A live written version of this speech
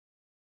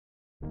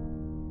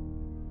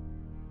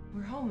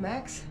home,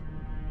 Max.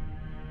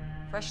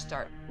 Fresh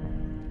start.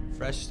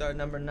 Fresh start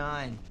number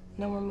 9.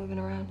 No more moving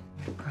around.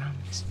 I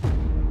promise.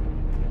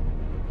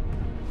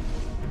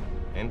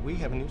 And we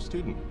have a new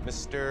student,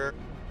 Mr.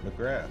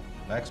 McGrath.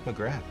 Max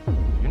McGrath.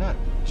 You're not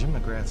Jim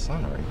McGrath's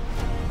son, are you?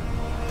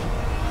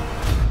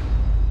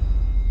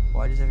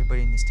 Why does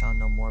everybody in this town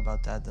know more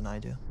about Dad than I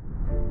do?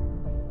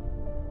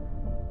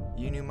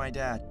 You knew my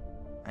dad.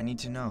 I need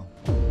to know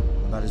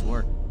about his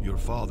work. Your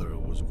father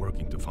was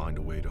working to find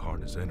a way to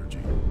harness energy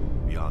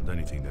beyond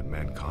anything that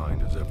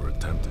mankind has ever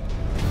attempted.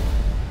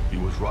 He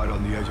was right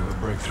on the edge of a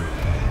breakthrough.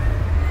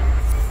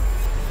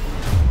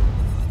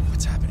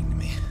 What's happening to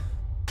me?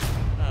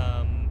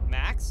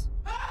 Max?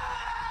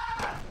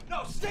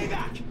 No, stay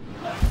back!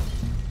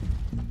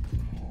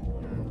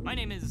 My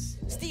name is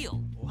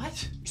Steele.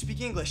 What? You speak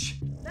English.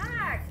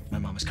 Max! My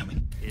mom is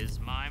coming. Is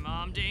my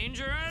mom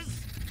dangerous?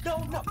 No,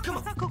 come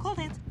on. Go cold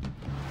hands.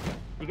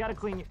 You gotta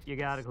clean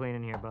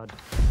in here, bud.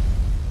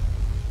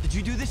 Did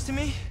you do this to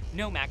me?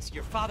 No, Max,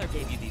 your father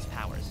gave you these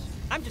powers.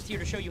 I'm just here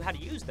to show you how to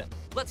use them.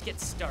 Let's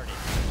get started.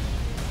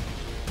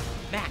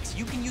 Max,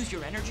 you can use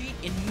your energy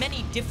in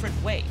many different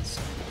ways.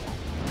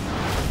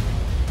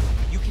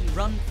 You can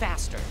run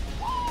faster.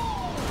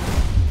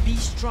 Be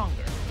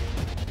stronger.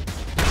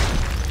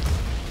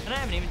 And I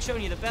haven't even shown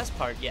you the best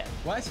part yet.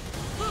 What?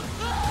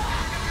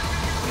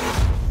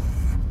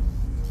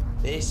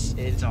 This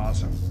is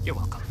awesome. You're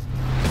welcome.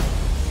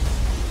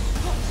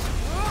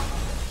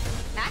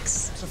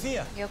 Max,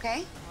 Sophia. you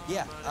okay?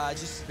 Yeah,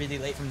 just really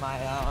late from my,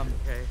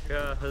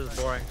 Okay, this is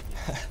boring.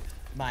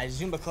 my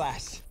Zumba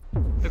class.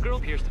 The girl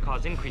appears to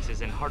cause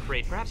increases in heart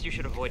rate. Perhaps you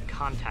should avoid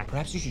contact.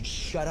 Perhaps you should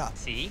shut up.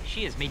 See,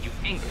 she has made you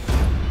angry.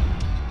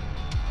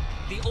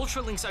 The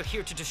Ultralinks are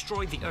here to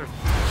destroy the Earth.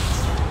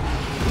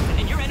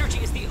 And your energy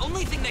is the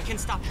only thing that can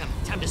stop them.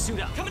 Time to suit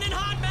up. Coming in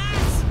hot,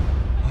 Max!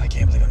 Oh, I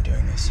can't believe I'm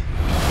doing this.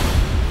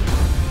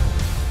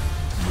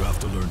 You have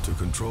to learn to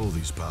control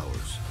these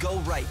powers. Go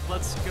right.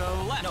 Let's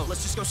go left. No,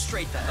 let's just go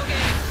straight then.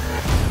 Okay.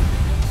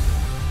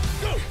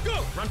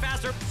 Go! Run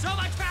faster! So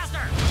much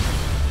faster!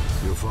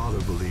 Your father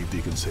believed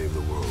he could save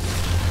the world.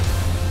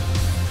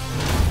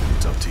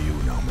 It's up to you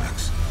now,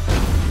 Max.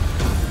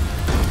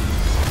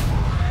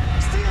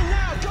 Steal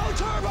now! Go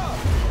turbo!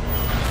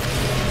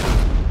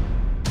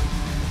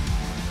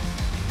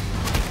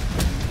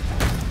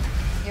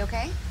 You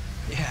okay?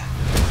 Yeah.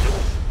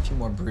 A few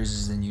more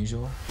bruises than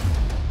usual.